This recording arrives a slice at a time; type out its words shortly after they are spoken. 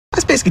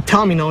basically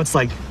telling me, it's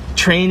like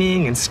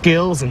training and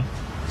skills and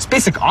it's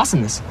basic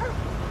awesomeness.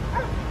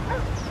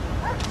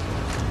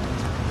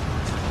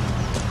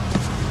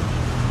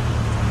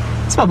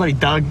 It's my buddy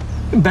Doug.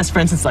 Been best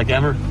friends since like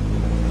ever.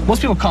 Most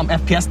people call him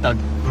FPS Doug.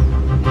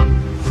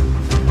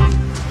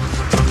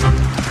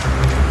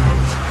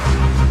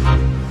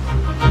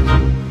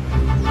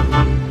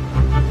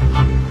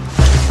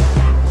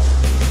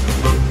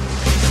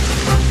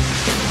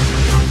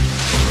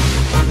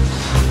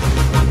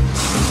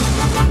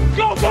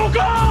 Go, go,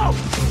 go!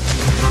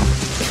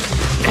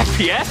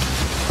 FPS?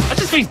 That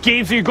just means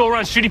games where you go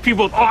around shooting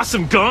people with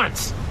awesome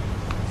guns.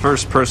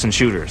 First-person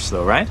shooters,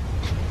 though, right?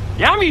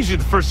 Yeah, I'm usually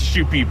the first to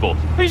shoot people.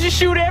 I usually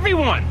shoot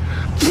everyone.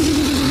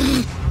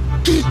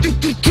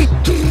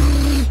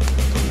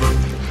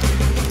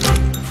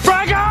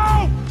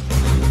 Fraggo!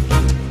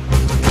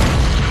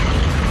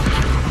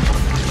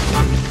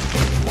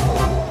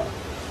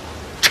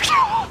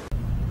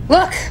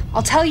 Look,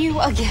 I'll tell you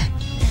again.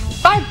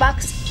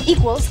 $5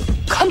 equals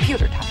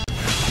computer time.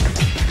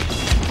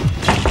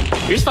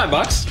 Here's $5.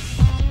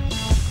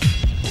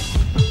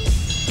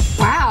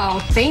 Wow,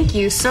 thank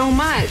you so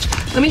much.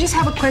 Let me just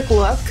have a quick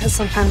look, because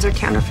sometimes they're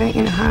counterfeit,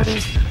 you know how it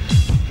is.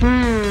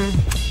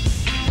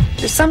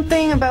 There's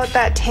something about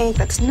that tank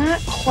that's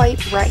not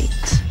quite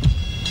right.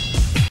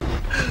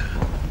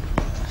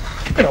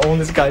 I'm gonna own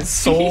this guy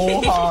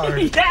so hard.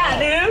 Yeah,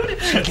 dude.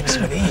 Give me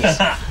some of these.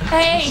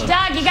 Hey,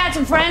 Doug, you got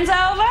some friends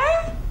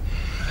over?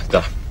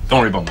 Duh, don't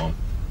worry about Mom.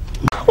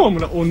 Oh, I'm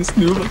gonna own this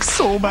noob like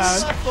so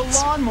bad. Left the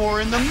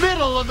lawnmower in the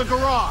middle of the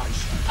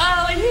garage.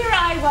 Oh, and here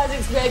I was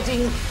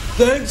expecting,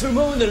 thanks for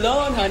mowing the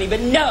lawn, honey, but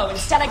no,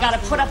 instead I gotta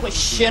put up with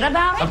shit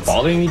about it. I'm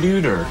following you,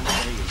 dude, or...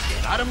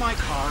 Get out of my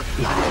car.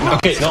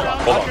 Okay, no,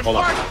 hold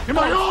on. In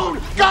my own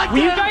goddamn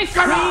Will you guys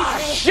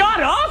garage.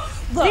 shut up?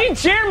 Look, Me and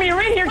Jeremy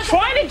are in here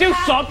trying to do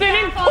something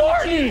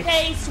important.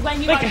 Face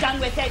when you are done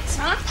with it,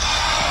 huh?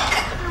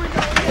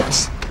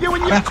 Yeah,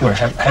 when you Back where?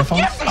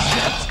 Headphones?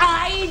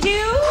 I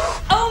do?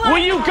 Oh my Will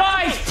you God.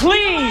 guys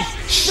please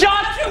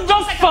shut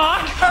the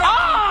fuck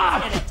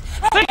up?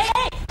 Hey,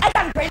 I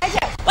got a great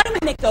idea. Why don't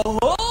we make the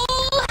whole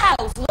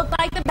house look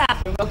like the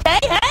bathroom, okay?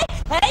 Hey?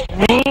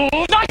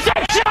 I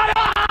said shut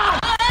up!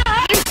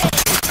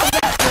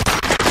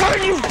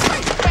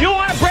 You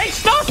want to break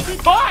stuff?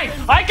 Fine,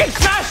 I can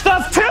smash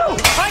stuff too!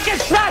 I can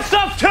smash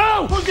stuff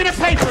too! Who's gonna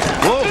pay for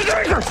that? Whoa.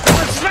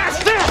 Let's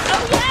smash this!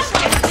 Oh, yeah?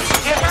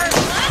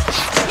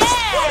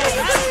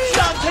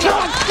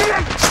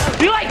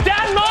 You like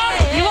that, Mom?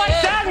 You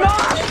like that,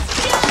 Mom?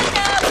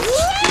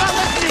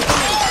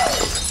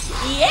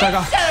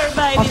 Yes, sir,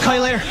 baby. I'll call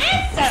you later.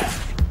 Yes, sir.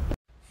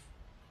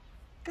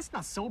 Guess it's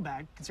not so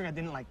bad, considering I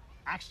didn't like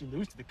actually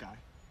lose to the guy.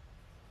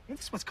 Maybe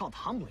this is what's called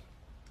humbling.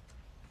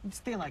 You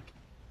stay like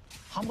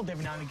humbled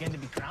every now and again to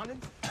be grounded.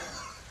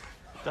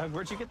 Doug,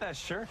 where'd you get that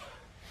shirt?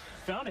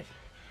 Found it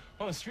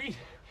on the street.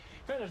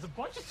 Man, there's a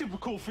bunch of super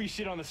cool free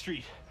shit on the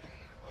street.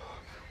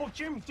 Oh,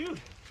 Jeremy, dude,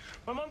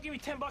 my mom gave me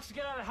 $10 to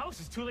get out of the house.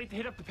 It's too late to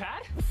hit up the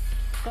pad?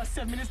 Last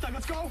 7 minutes, Doug,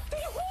 let's go.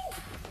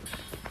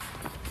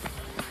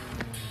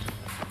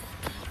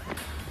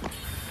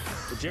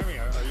 Well, Jeremy,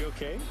 are you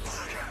okay?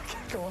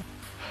 Go on.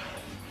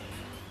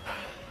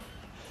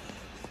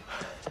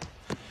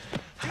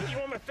 Dude, you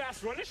want my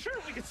fast running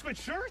shirt? We can switch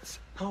shirts.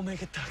 I'll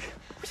make it, Doug.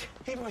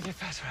 Even with your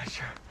fast ride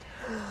shirt.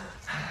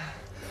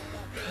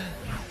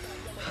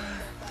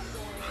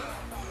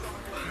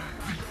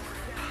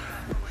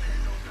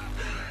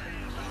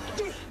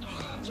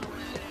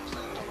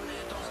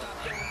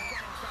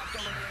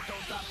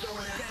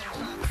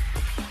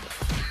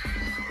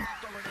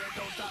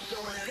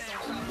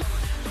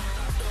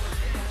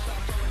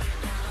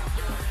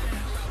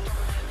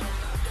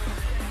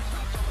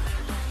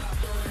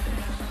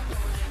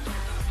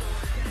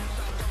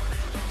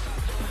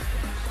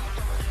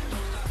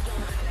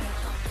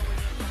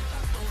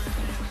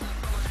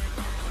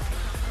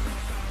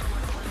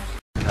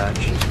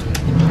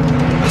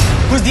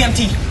 Who's the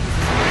MT?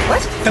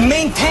 What? The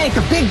main tank,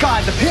 the big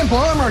guy, the pimp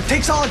armor,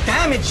 takes all the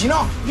damage, you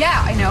know?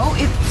 Yeah, I know.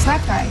 It's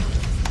that guy.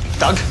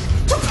 Doug?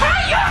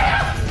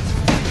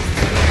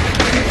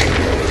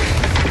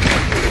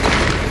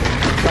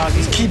 Dog,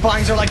 these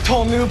keybinds are like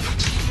total noob.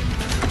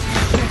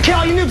 Okay,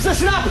 all you noobs,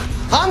 listen up.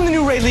 I'm the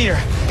new raid leader.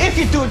 If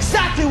you do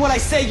exactly what I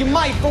say, you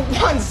might, for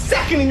 1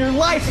 second in your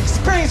life,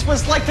 experience what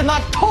it's like to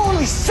not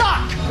totally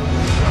suck.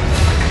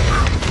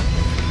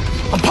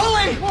 I'm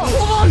pulling!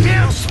 Hold on,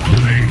 now! This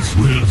place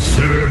will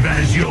serve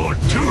as your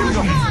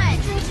tomb!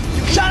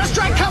 Shadow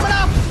strike coming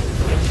up!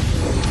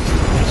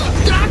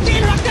 Did I have to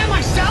interrupt that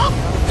myself?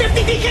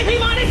 50 DKP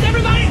minus,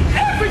 everybody!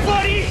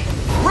 Everybody!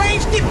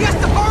 Range DPS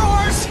to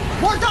burrowers!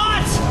 More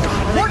dots!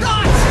 More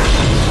dots!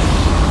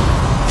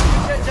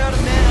 Get out of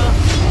mana.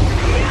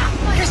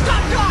 Okay,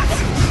 stop dots!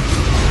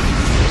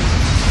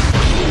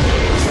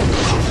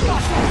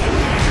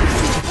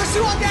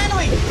 Pursue on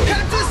Danley! Cut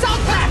it to the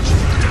south patch!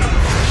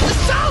 The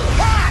south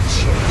patch!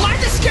 Why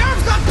the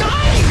scarab's not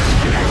dying?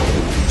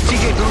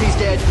 TJ Booney's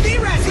dead.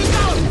 D-Res, he's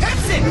down!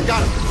 Hepson!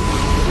 Got him.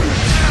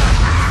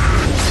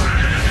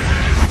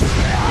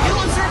 Heal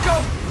on Circo!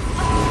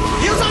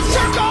 Heals on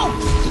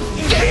Circo!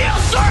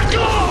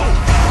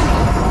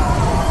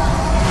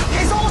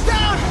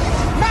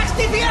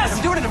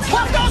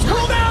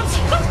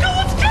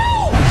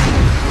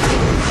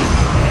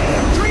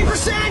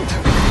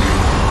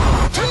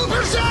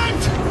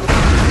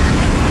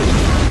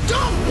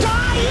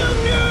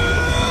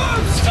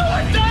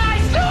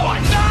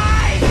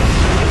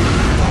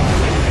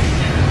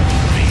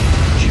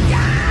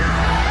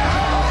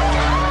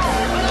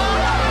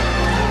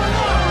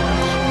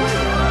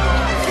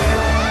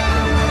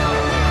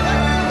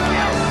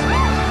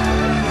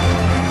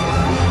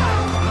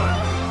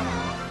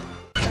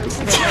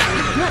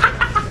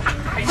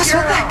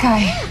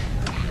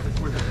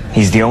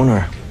 He's the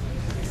owner.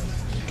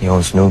 He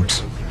owns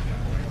noobs.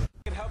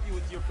 I can help you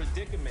with your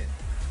predicament.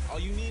 All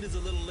you need is a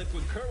little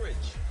liquid courage.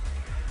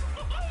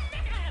 Oh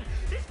man,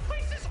 this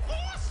place is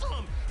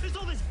awesome! There's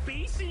all this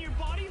bass in your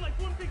body like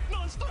one big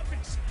non-stop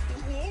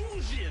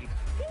explosion.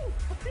 Woo.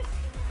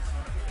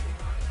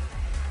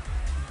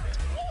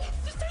 Oh,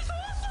 this tastes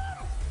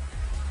awesome!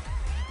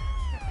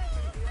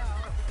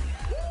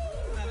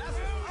 Now that's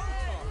what I'm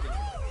talking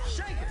about.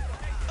 Shake it.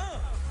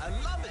 I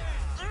love it.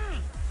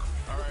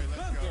 All right,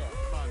 let's Good go. girl.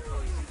 Come on,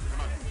 Cody.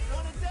 Come on.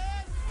 Want it,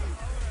 Dad?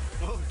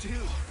 Oh,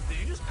 dude, did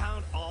you just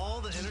pound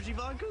all the energy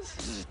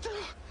vodkas?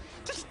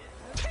 Just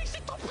taste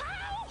it, the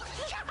pow!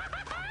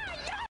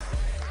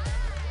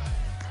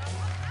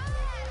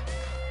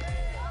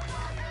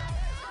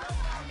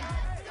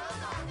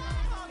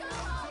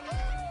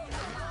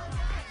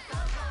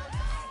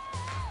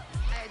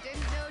 I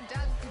didn't know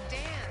Doug could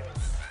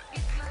dance.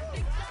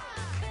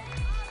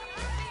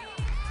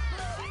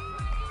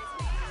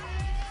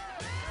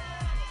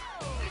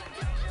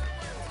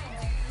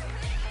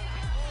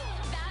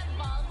 That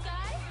bald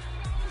guy,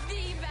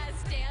 the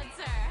best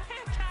dancer.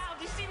 Hey, Kyle,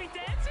 do you see me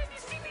dancing? Do you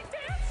see me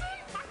dancing?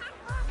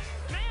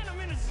 Man, I'm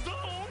in a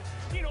zone.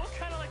 You know,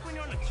 kind of like when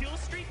you're on a kill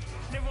streak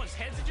and everyone's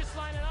heads are just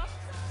lining up.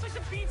 It's like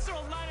the beats are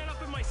all lining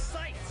up in my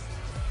sights.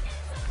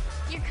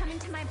 You're coming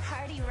to my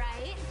party,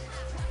 right?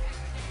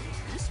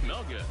 You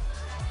smell good.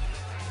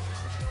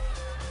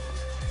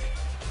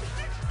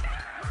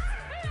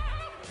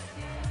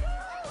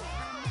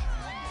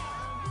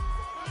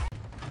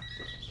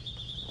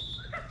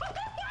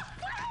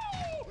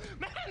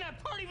 Man,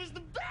 that party was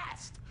the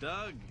best!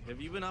 Doug, have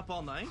you been up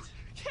all night?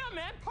 Yeah,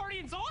 man,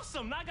 partying's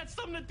awesome. Now I got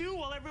something to do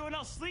while everyone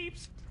else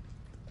sleeps.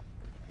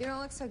 You don't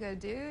look so good,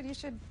 dude. You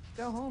should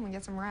go home and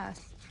get some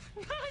rest.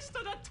 I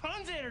still got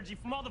tons of energy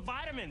from all the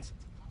vitamins.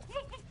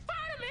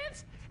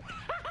 Vitamins?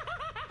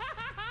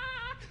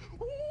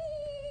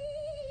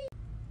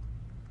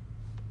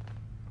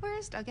 Where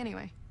is Doug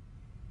anyway?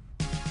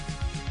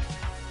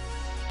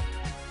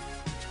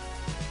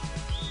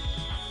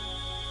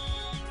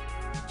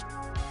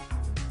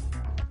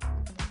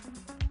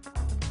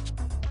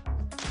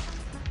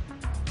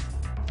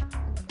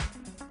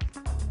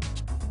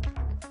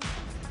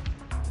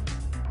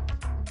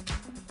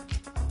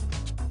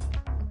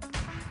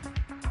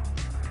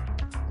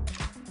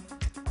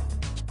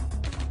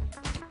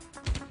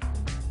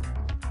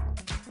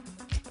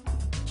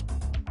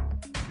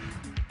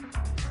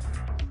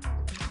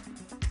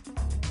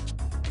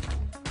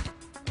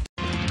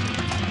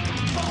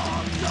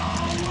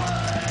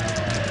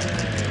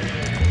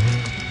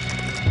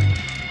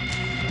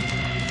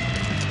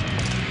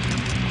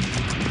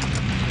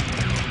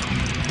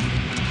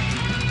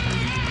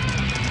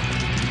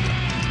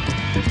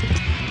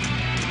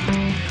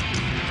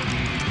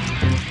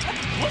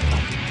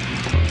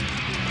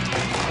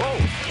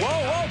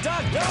 Whoa,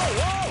 Doug, no,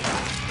 whoa!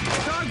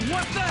 Doug,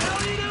 what the hell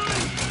are you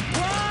doing?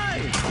 Why?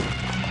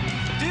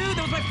 Dude,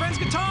 that was my friend's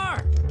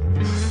guitar!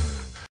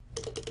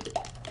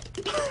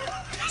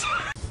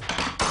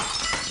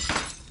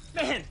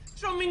 Man,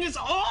 drumming is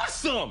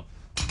awesome!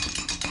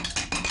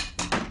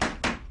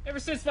 Ever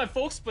since my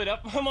folks split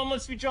up, my mom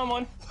lets me drum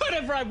on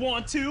whatever I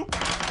want to.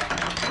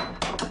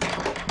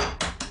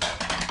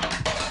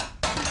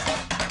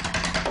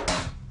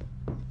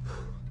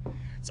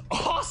 It's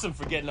awesome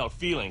for getting out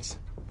feelings.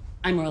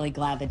 I'm really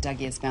glad that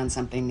Dougie has found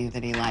something new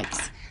that he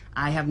likes.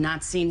 I have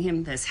not seen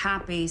him this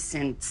happy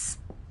since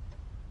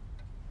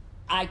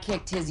I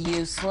kicked his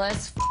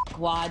useless,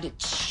 quad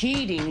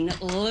cheating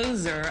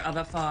loser of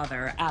a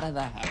father out of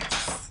the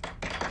house.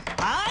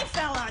 I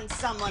fell on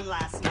someone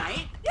last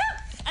night. Yeah.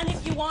 And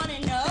if you want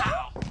to know,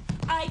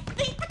 I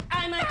think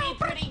I might be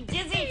pretty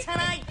dizzy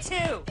tonight,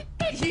 too.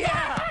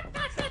 Yeah.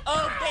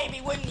 Oh,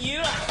 baby, wouldn't you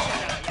like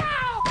to know?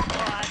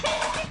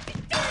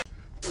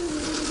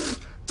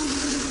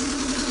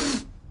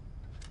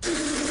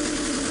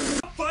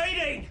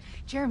 Fighting!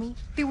 Jeremy,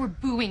 they were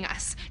booing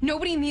us.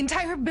 Nobody in the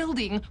entire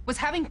building was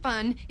having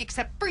fun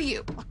except for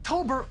you.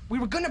 October, we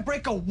were gonna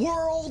break a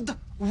world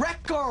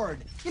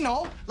record. You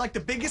know, like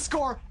the biggest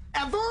score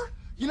ever.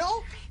 You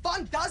know,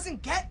 fun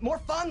doesn't get more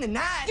fun than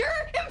that.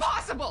 You're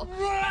impossible!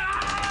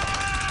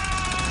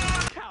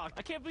 Cal,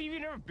 I can't believe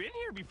you've never been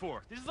here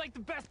before. This is like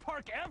the best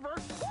park ever.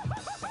 Go,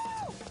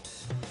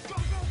 go,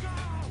 go!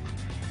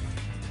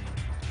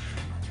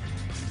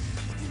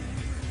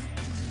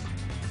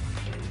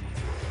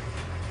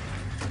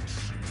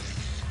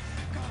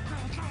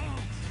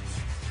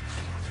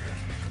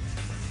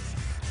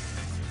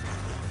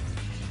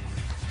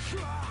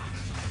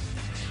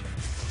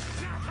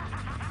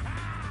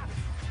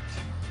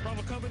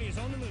 Bravo Company is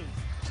on the move.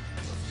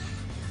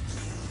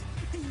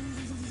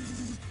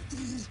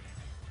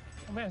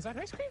 Oh man, is that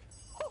ice cream?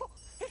 Oh,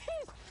 it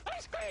is!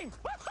 Ice cream!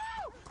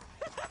 Woohoo!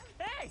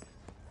 Hey!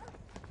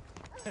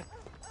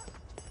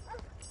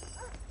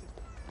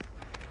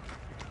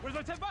 Where's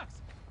my $10?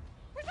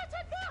 Where's my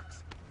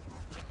 $10?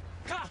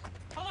 God,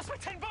 I lost my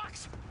 $10.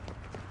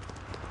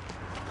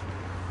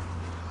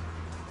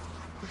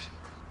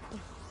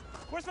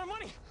 Where's my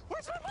money?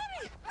 Where's my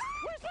money?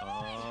 Where's my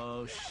money?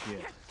 Oh,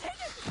 shit. Take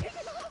it! Take it!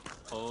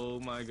 Oh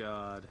my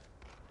god.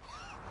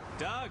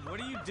 Doug, what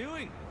are you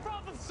doing?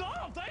 Problem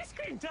solved! Ice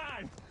cream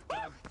time!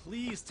 Doug,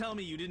 please tell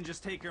me you didn't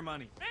just take her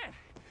money. Man,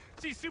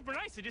 she's super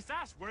nice. I just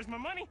asked, where's my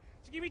money?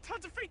 She gave me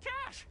tons of free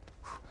cash.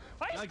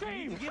 Ice Doug,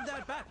 cream! you give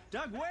that back.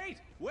 Doug, wait!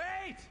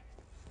 Wait!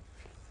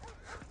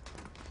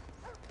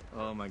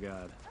 Oh my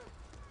god.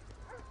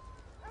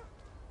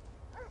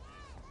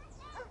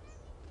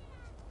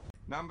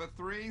 Number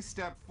 3,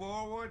 step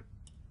forward.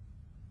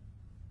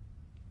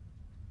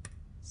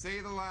 Say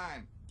the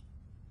line.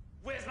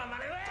 Where's my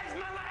money? Where's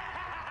my money?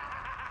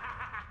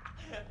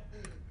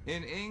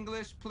 In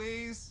English,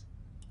 please.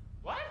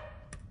 What?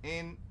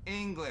 In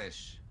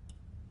English.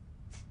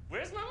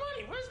 Where's my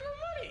money? Where's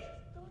my money?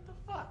 What the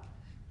fuck?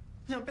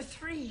 Number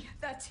 3,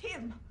 that's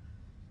him.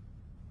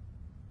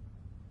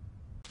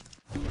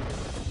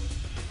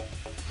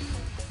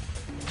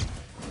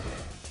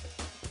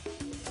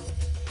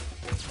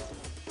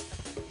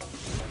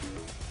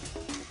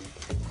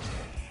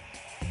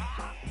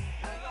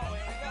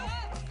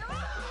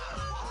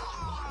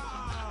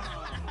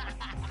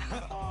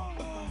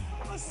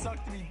 Must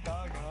suck to be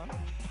Doug, huh?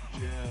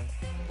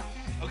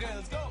 Yeah. Okay,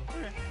 let's go.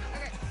 Okay.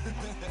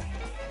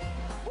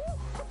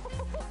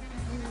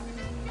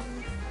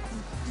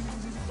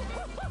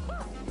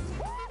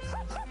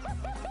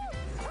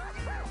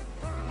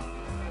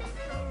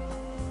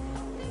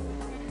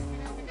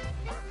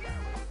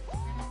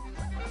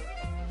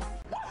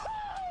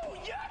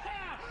 Yeah!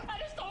 I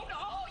just owned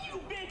all you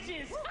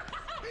bitches!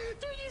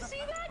 Do you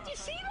see that? Do you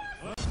see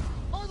that?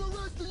 Are the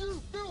rest of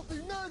you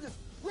filthy maggots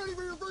ready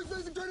for your first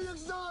basic training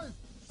exercise?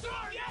 Sir,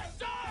 yes,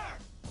 sir!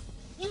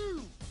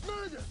 You,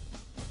 maggot,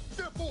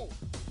 step forward.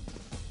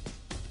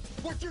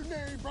 What's your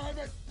name,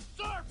 Private?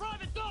 Sir,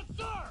 Private Doug,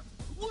 sir!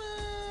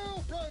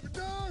 Well, Private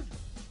Doug,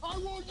 I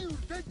want you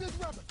to take this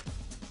weapon,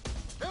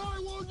 and I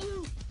want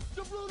you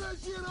to blow that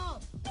shit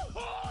up.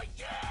 Oh,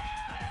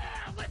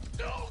 yeah! Let's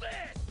do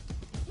this!